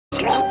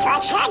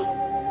cushion?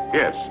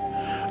 Yes.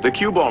 The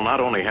cue ball not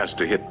only has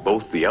to hit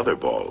both the other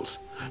balls,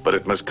 but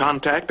it must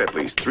contact at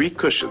least 3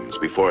 cushions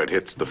before it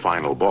hits the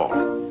final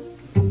ball.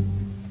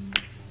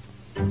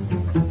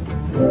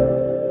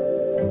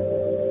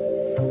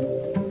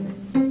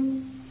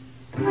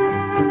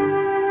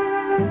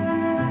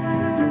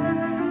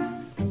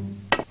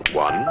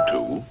 One,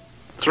 two,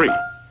 three.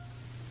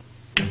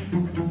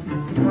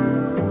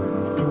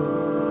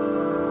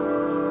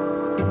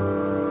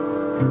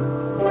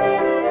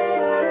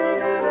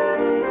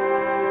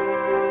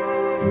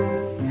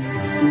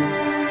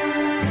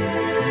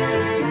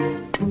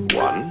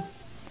 One,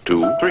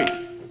 two, three.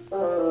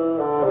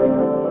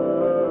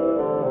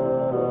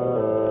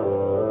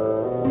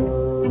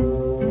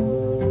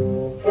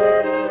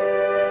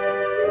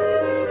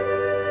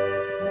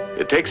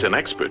 It takes an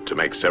expert to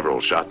make several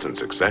shots in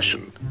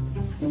succession.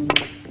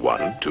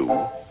 1,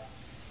 2,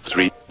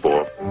 3,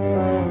 4,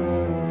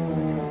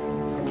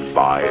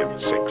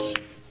 5, 6.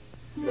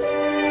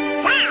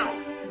 Wow!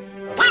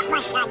 That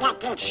was a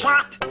lucky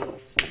shot.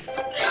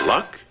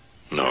 Luck?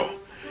 No,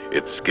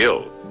 it's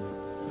skill.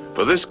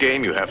 For this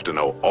game, you have to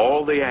know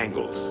all the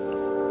angles.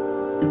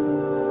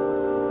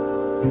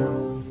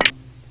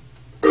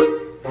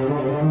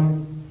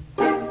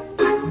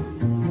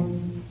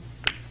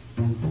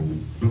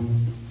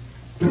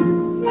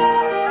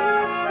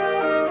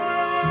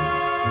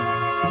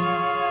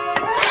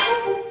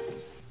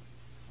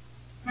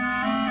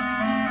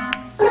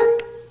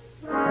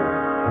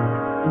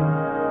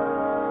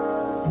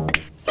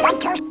 One,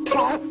 two,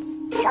 three,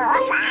 4,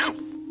 5,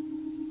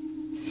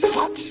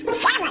 6,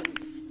 7.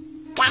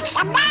 That's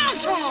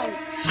amazing!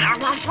 How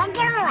does he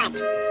do it?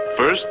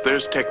 First,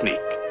 there's technique.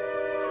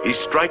 He's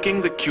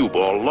striking the cue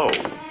ball low,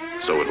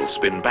 so it'll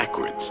spin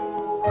backwards.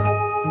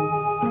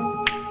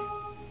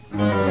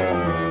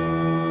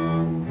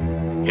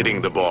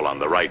 Hitting the ball on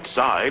the right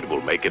side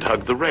will make it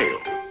hug the rail.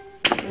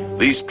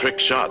 These trick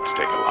shots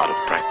take a lot of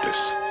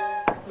practice.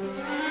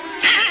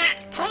 Ha!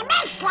 He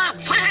missed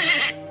it!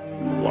 Ha!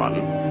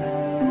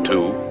 1,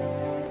 2,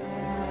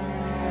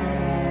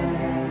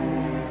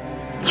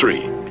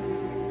 3.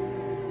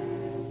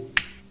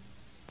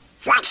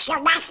 What's the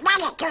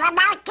mathematical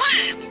about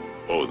that?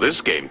 Oh,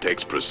 this game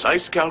takes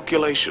precise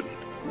calculation.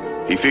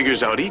 He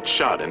figures out each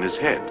shot in his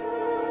head.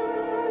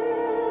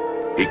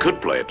 He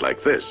could play it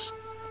like this,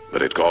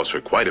 but it calls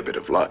for quite a bit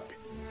of luck.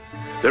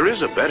 There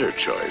is a better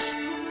choice.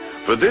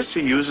 For this,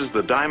 he uses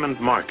the diamond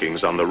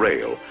markings on the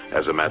rail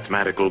as a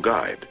mathematical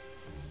guide.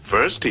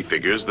 First, he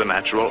figures the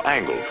natural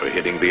angle for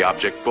hitting the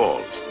object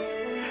balls.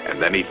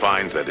 And then he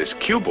finds that his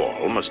cue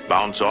ball must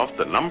bounce off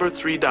the number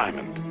 3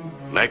 diamond.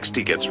 Next,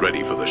 he gets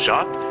ready for the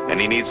shot, and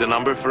he needs a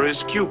number for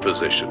his cue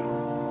position.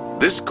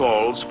 This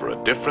calls for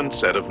a different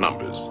set of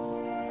numbers.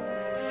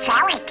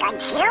 Very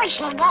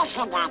confusing,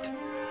 isn't it?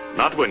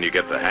 Not when you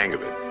get the hang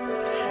of it.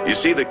 You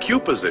see, the cue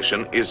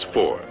position is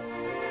 4.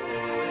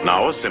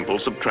 Now a simple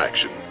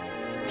subtraction.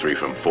 3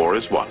 from 4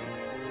 is 1.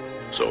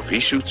 So if he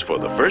shoots for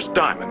the first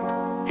diamond,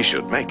 he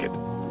should make it.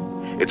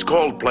 It's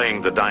called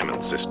playing the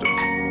diamond system.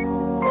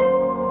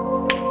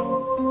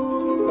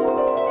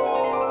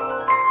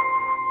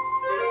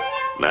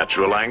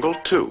 Natural angle,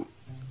 2.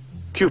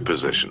 Cue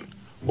position,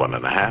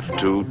 1.5,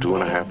 2,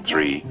 2.5,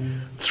 3,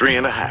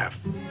 3.5.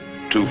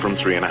 2 from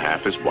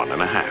 3.5 is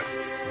 1.5.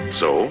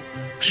 So,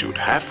 shoot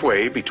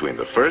halfway between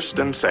the first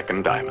and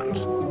second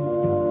diamonds.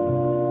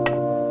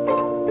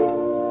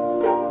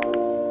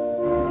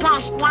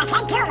 There's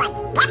nothing to it.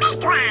 Give me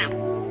one.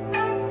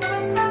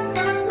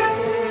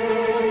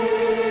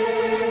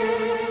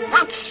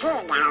 Let's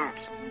see now.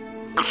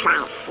 If I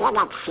hit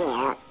it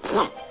here,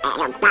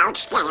 it'll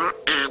bounce there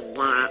and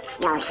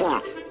no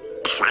here.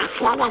 If I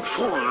hit it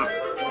here,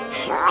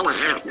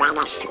 4.5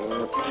 minus 3,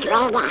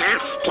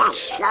 3.5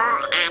 plus 4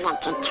 added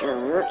to 2,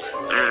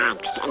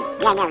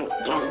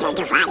 then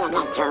divided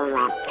into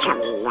 2.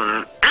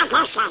 I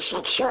guess I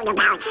should shoot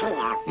about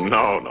here.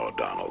 No,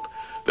 Donald.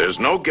 There's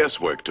no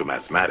guesswork to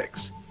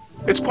mathematics.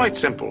 It's quite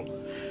simple.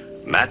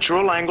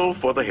 Natural angle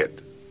for the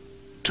hit,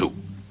 2.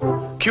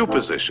 Cue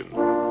position,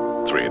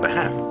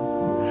 3.5.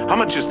 How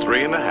much is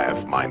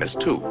 3.5 minus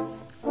 2?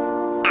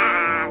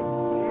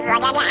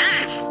 1.5.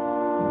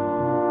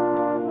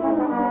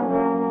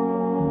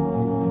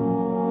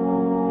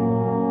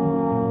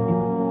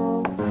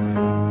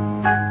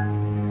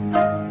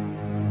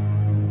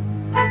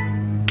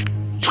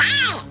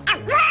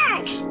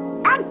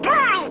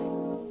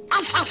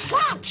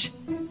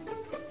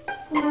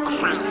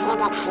 If I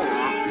hit it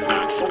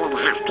here,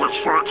 3.5 plus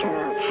 4, 2,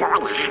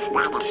 4.5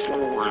 minus 3,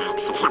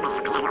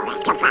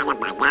 divided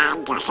by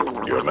 9, or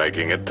something. You're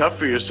making it tough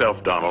for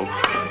yourself, Donald.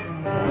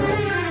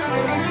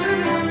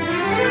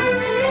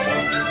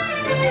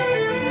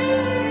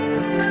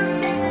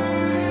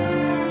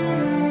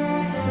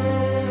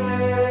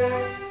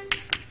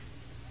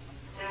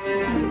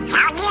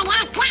 How do you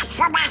like that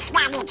for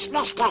mathematics,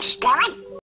 Mr. Spin?